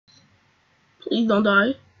Please don't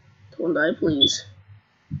die. Don't die, please.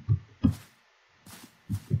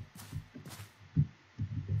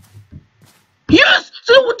 Yes!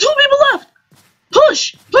 So 2 people left!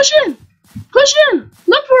 Push! Push in! Push in!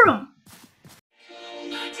 Look for them!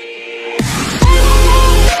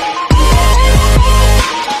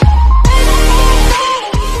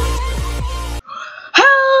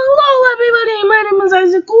 Hello everybody, my name is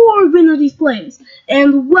Isaac or Vinity Plays,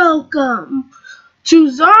 and welcome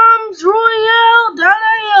to zombs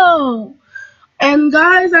Royale.io. And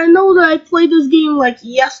guys, I know that I played this game like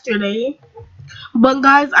yesterday, but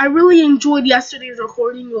guys, I really enjoyed yesterday's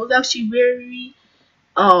recording. It was actually very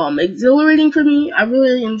exhilarating for me. I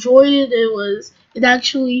really enjoyed it. It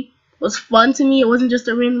actually was fun to me. It wasn't just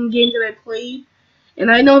a random game that I played.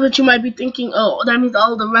 And I know that you might be thinking, oh, that means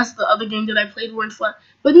all the rest of the other games that I played weren't fun.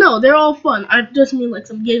 But no, they're all fun. I just mean like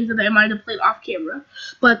some games that I might have played off camera.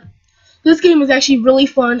 But this game is actually really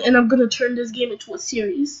fun, and I'm going to turn this game into a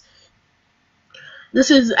series.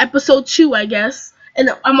 This is episode 2, I guess.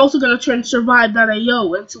 And I'm also going to turn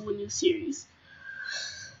Survive.io into a new series.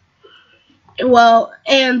 Well,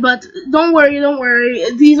 but don't worry,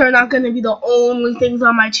 these are not going to be the only things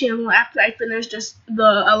on my channel after I finish just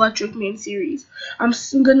the Electric Man series. I'm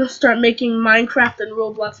going to start making Minecraft and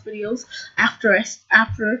Roblox videos after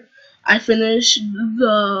I finish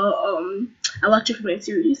the Electric Man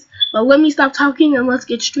series. But let me stop talking and let's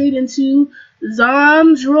get straight into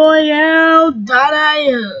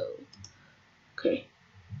zombsroyale.io. Okay.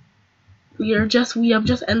 We have just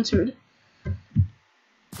entered.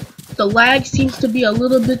 The lag seems to be a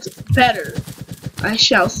little bit better, I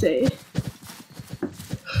shall say.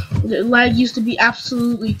 The lag used to be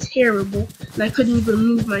absolutely terrible, and I couldn't even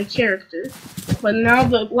move my character. But now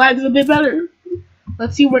the lag's a bit better.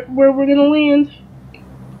 Let's see where we're gonna land.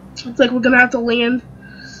 Looks like we're gonna have to land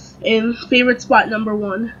in favorite spot number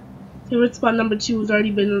 1. Favorite spot number 2 has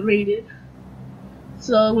already been rated.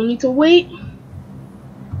 So we need to wait.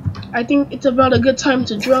 I think it's about a good time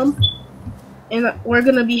to jump. And we're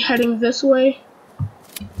gonna be heading this way.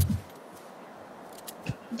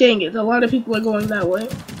 Dang it, a lot of people are going that way.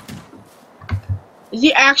 Is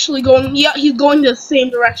he actually going? Yeah, he's going the same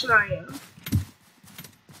direction I am.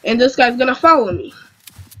 And this guy's gonna follow me.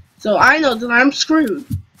 So I know that I'm screwed.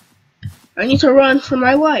 I need to run for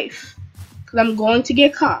my life. Because I'm going to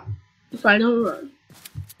get caught if I don't run.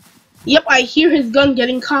 Yep, I hear his gun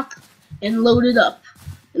getting cocked and loaded up.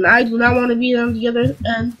 And I do not want to be on the other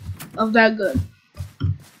end of that gun.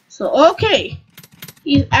 So okay,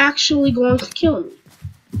 he's actually going to kill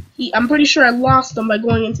me. I'm pretty sure I lost him by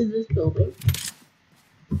going into this building.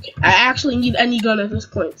 Okay, I actually need any gun at this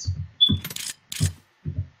point.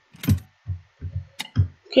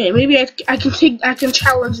 Okay, maybe I can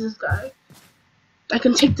challenge this guy. I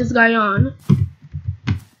can take this guy on.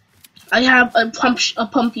 I have a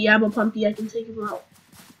pumpy. I can take him out.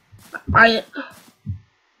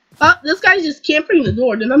 This guy's just camping the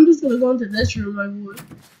door. Then I'm just gonna go into this room, my boy.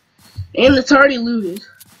 And it's already looted.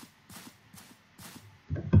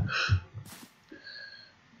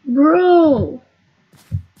 Bro.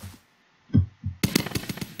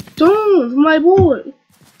 Don't, my boy.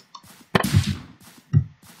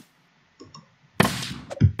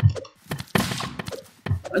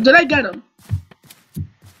 Did I get him?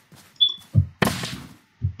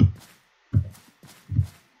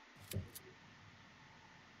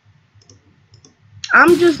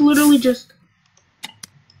 I'm just literally just...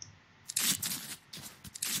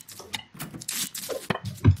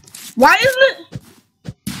 Why isn't it?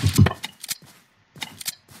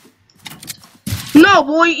 No,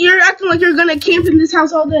 boy, you're acting like you're gonna camp in this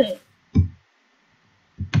house all day.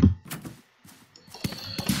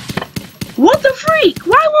 What the freak?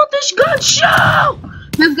 Why won't this gun show?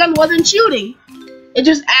 This gun wasn't shooting. It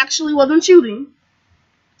just actually wasn't shooting.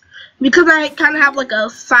 Because I kind of have like a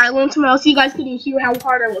silent mouse, you guys couldn't hear how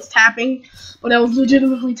hard I was tapping, but I was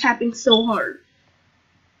legitimately tapping so hard.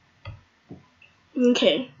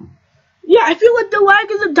 Okay. Yeah, I feel like the lag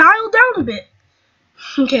is dialed down a bit.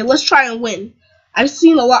 Okay, let's try and win. I've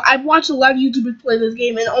watched a lot of YouTubers play this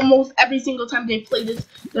game, and almost every single time they played it,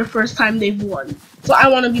 their first time they've won. So I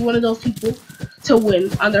want to be one of those people to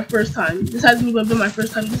win on their first time. This hasn't even been my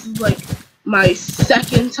first time. This is like my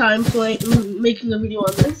second time making a video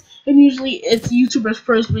on this. And usually it's YouTubers'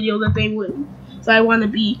 first video that they win. So I want to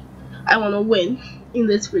win in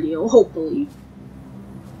this video, hopefully.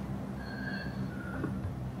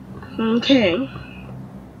 Okay.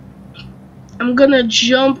 I'm gonna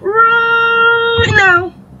jump right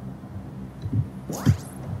now.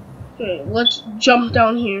 Okay, let's jump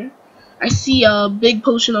down here. I see a big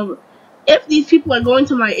potion over. If these people are going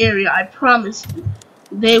to my area, I promise you,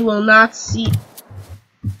 They will not see.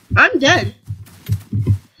 I'm dead.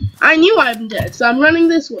 I knew I'm dead, so I'm running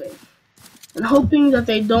this way. And hoping that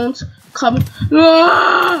they don't come.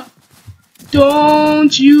 Ah!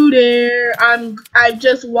 Don't you dare. I've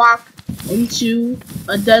just walked into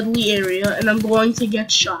a deadly area and I'm going to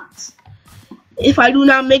get shot. If I do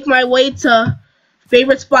not make my way to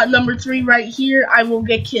favorite spot number 3 right here, I will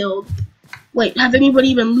get killed. Wait, has anybody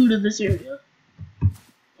even looted this area?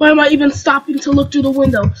 Why am I even stopping to look through the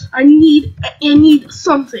window? I need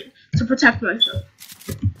something to protect myself.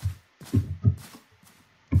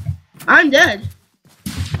 I'm dead.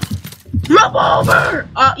 Revolver!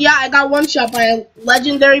 Yeah, I got one shot by a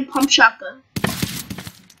legendary pump shotgun.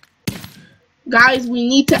 Guys, we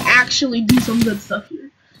need to actually do some good stuff here.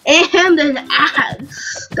 And an ad.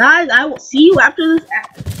 Guys, I will see you after this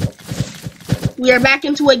ad. We are back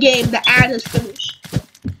into a game. The ad is finished.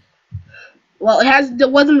 Well, there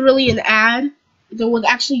wasn't really an ad. There was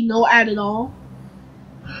actually no ad at all.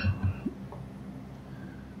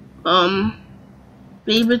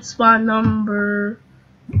 Favorite spot number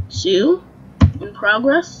 2 in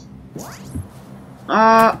progress.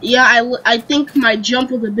 Yeah, I think my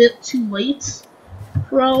jump was a bit too late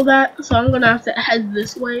for all that, so I'm gonna have to head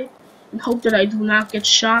this way and hope that I do not get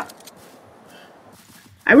shot.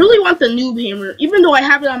 I really want the noob hammer, even though I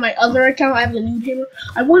have it on my other account. I have the noob hammer.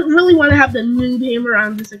 I would really want to have the noob hammer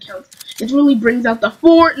on this account. It really brings out the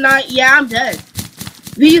Fortnite. Yeah, I'm dead.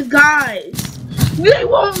 These guys, they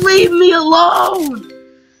won't leave me alone.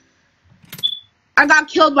 I got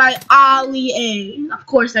killed by Ali A. Of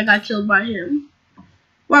course, I got killed by him.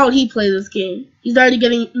 Why would he play this game? He's already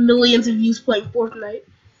getting millions of views playing Fortnite.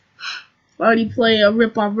 Why would he play a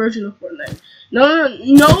rip-off version of Fortnite?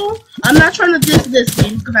 No, I'm not trying to diss this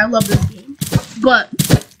game because I love this game. But,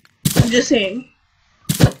 I'm just saying.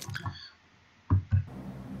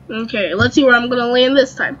 Okay, let's see where I'm gonna land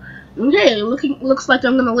this time. Okay, looks like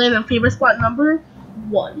I'm gonna land on favorite spot number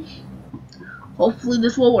 1. Hopefully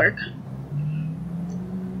this will work.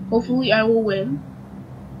 Hopefully I will win.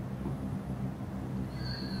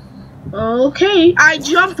 Okay, I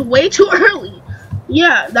jumped way too early.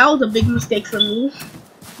 Yeah, that was a big mistake for me.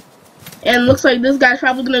 And looks like this guy's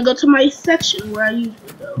probably gonna go to my section where I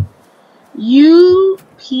usually go. You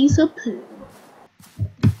piece of poo.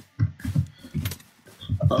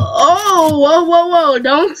 Oh, whoa.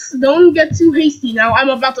 Don't get too hasty now. I'm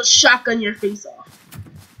about to shotgun your face off.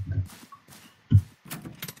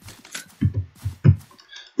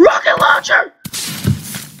 Rocket launcher!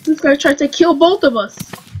 This guy tried to kill both of us.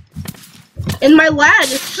 And my lag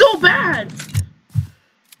is so bad.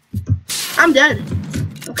 I'm dead.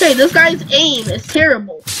 Okay, this guy's aim is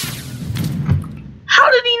terrible. How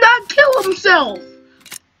did he not kill himself?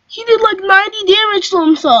 He did like 90 damage to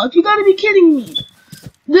himself. You gotta be kidding me.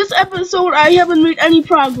 This episode, I haven't made any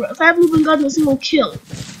progress. I haven't even gotten a single kill.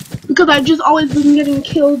 Because I've just always been getting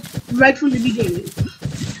killed right from the beginning.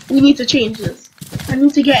 We need to change this. I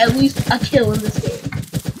need to get at least a kill in this game.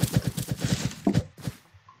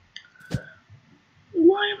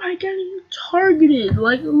 Why am I getting targeted?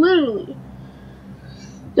 Like, literally.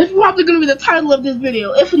 This is probably gonna be the title of this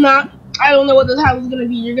video. If not, I don't know what the title is gonna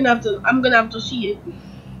be. I'm gonna have to see it.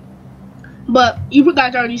 But you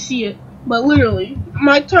guys already see it. But literally,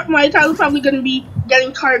 my title is probably gonna be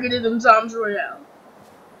getting targeted in Zombs Royale,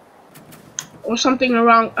 or something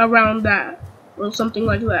around that, or something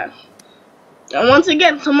like that. And once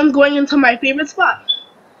again, someone's going into my favorite spot.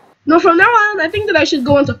 No, from now on, I think that I should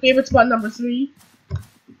go into favorite spot number 3.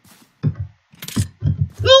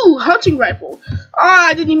 Ooh, hunting rifle. Ah,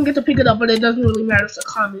 I didn't even get to pick it up, but it doesn't really matter. It's a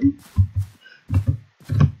common.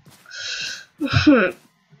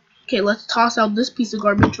 Okay, let's toss out this piece of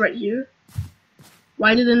garbage right here.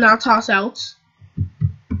 Why did it not toss out?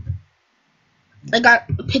 I got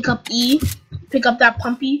pick up E. Pick up that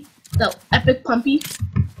pumpy. The epic pumpy.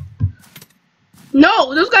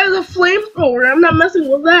 No, this guy is a flamethrower. I'm not messing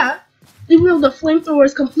with that. Even though the flamethrower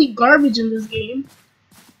is complete garbage in this game.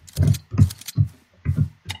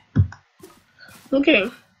 Okay.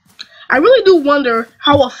 I really do wonder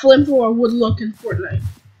how a flamethrower would look in Fortnite.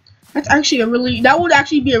 That's actually that would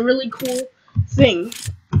actually be a really cool thing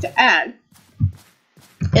to add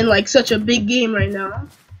in like such a big game right now.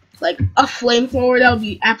 Like a flamethrower, that would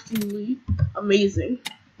be absolutely amazing.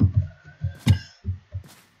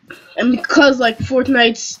 And because like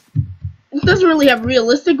Fortnite doesn't really have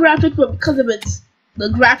realistic graphics, but because of the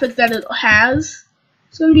graphics that it has,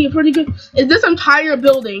 it's gonna be a pretty good. Is this entire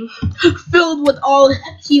building filled with all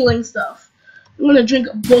healing stuff? I'm gonna drink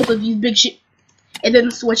both of these big shit and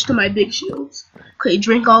then switch to my big shields. Okay,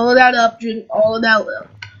 drink all of that up. Drink all of that up.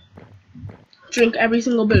 Drink every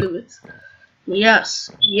single bit of it. Yes.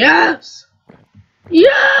 Yes.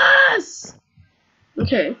 Yes!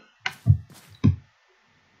 Okay.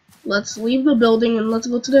 Let's leave the building and let's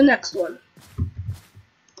go to the next one.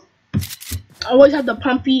 I always have the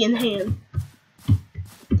pumpy in hand.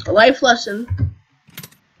 A life lesson.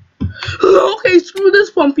 Okay, screw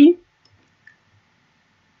this pumpy.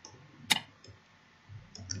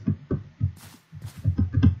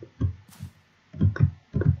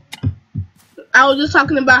 I was just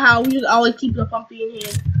talking about how we should always keep the pumpy in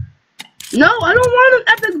hand. No, I don't want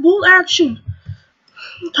an epic bolt action.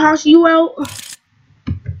 Toss you out.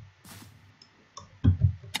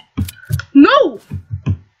 No!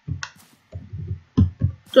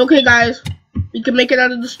 It's okay, guys. We can make it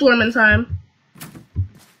out of the storm in time.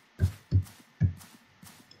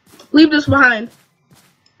 Leave this behind.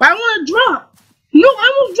 But I want to drop. No,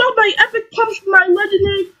 I almost dropped my epic pumps from my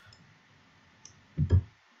legendary.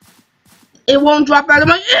 It won't drop out of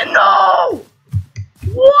my. No!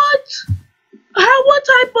 What? How? What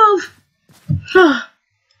type of?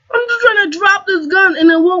 I'm just trying to drop this gun and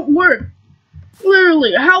it won't work.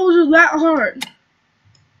 Literally, how is it that hard?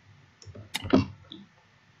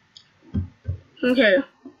 Okay.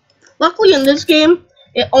 Luckily in this game,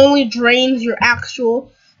 it only drains your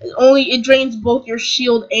actual. It drains both your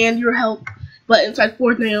shield and your health. But inside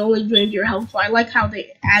Fortnite, it only drains your health. So I like how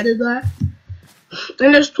they added that.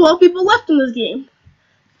 And there's 12 people left in this game.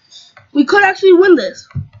 We could actually win this.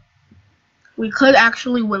 We could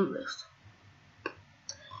actually win this.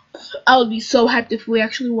 I would be so hyped if we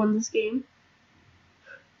actually won this game.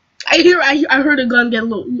 I heard a gun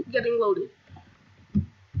getting loaded.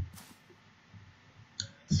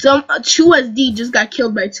 Some 2SD just got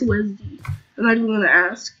killed by 2SD. I'm not even gonna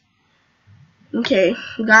ask. Okay,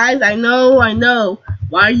 guys, I know.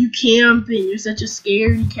 Why are you camping? You're such a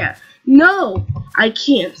scaredy cat. No, I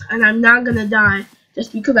can't, and I'm not gonna die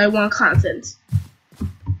just because I want content.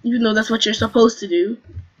 Even though that's what you're supposed to do.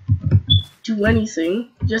 Do anything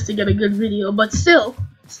just to get a good video, but still,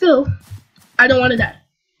 I don't want to die.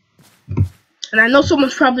 And I know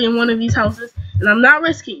someone's probably in one of these houses, and I'm not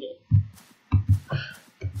risking it.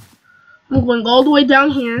 I'm going all the way down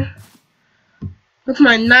here with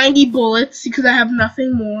my 90 bullets because I have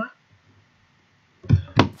nothing more.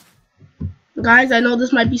 Guys, I know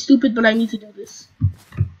this might be stupid, but I need to do this.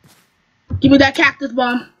 Give me that cactus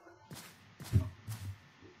bomb.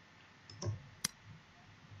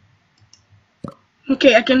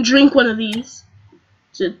 Okay, I can drink one of these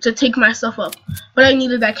to take myself up. But I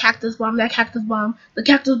needed that cactus bomb. The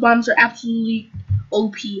cactus bombs are absolutely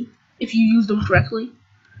OP if you use them correctly.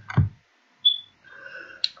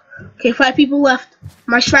 Okay, 5 people left.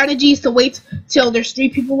 My strategy is to wait till there's 3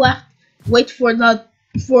 people left. Wait for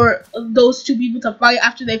those 2 people to fight.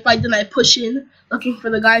 After they fight, then I push in, looking for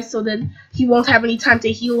the guy so that he won't have any time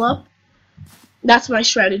to heal up. That's my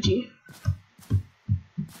strategy.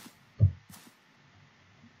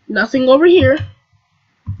 Nothing over here.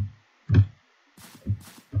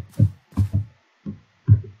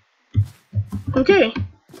 Okay.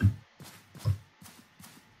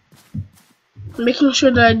 Making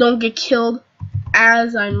sure that I don't get killed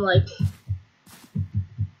as I'm like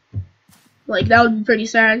that would be pretty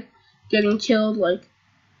sad, getting killed like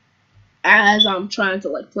as I'm trying to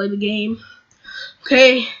like play the game.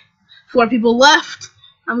 Okay, 4 people left.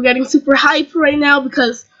 I'm getting super hyped right now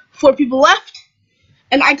because 4 people left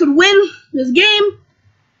and I could win this game.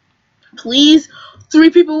 Please, 3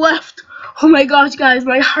 people left. Oh my gosh, guys,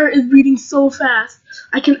 my heart is beating so fast.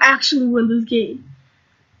 I can actually win this game.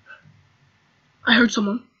 I heard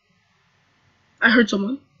someone.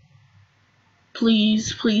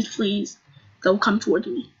 Please, please, please, don't come towards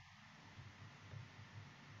me.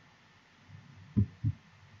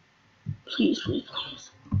 Please, please, please.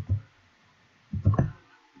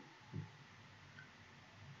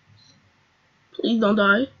 Please don't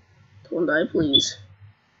die. Don't die, please.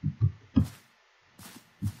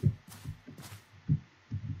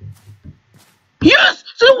 Yes!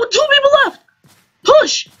 So 2 people left!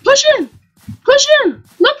 Push! Push in! Push in!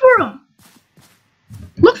 Look for him!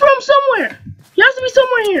 Look for him somewhere! He has to be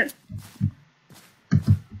somewhere here.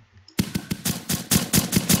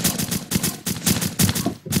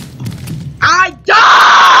 I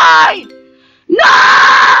died!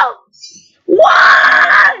 No!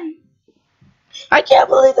 Why? I can't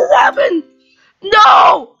believe this happened!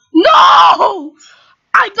 No! No!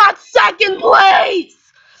 I got 2nd place!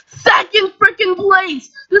 2nd freaking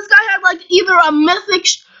place! This guy had like either a mythic,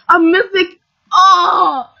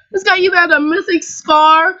 this guy either had a mythic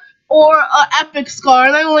scar or an epic scar,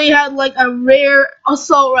 and I only had like a rare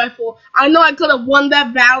assault rifle. I know I could have won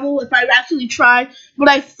that battle if I actually tried, but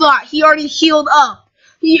I thought he already healed up.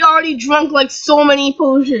 He already drunk like so many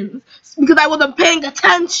potions because I wasn't paying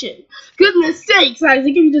attention. Goodness sakes,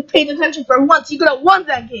 Isaac, if you just paid attention for once, you could have won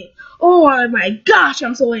that game. Oh my gosh,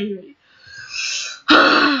 I'm so angry.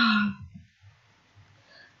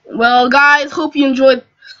 Well, guys, hope you enjoyed.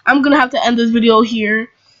 I'm gonna have to end this video here.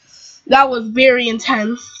 That was very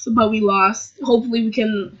intense, but we lost. Hopefully we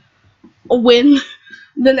can win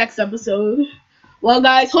the next episode. Well,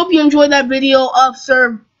 guys, hope you enjoyed that video of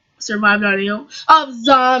Survive.io of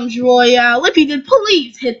Zombs Royale. If you did,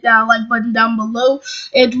 please hit that like button down below.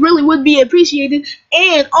 It really would be appreciated.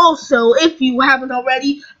 And also, if you haven't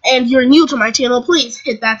already and you're new to my channel, please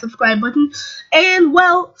hit that subscribe button. And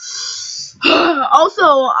well,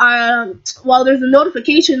 also, well, there's a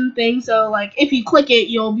notification thing, so like if you click it,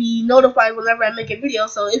 you'll be notified whenever I make a video.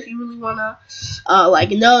 So if you really wanna like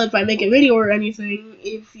know if I make a video or anything,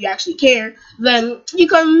 if you actually care, then you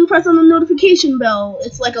can press on the notification bell.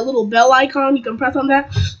 It's like a little bell icon. You can press on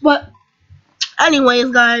that. But anyways,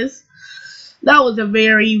 guys, that was a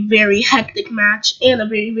very, very hectic match, and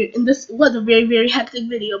this was a very, very hectic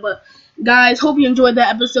video. But guys, hope you enjoyed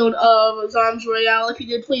that episode of Zombs Royale. If you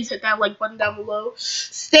did, please hit that like button down below.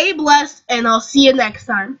 Stay blessed, and I'll see you next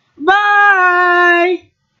time. Bye!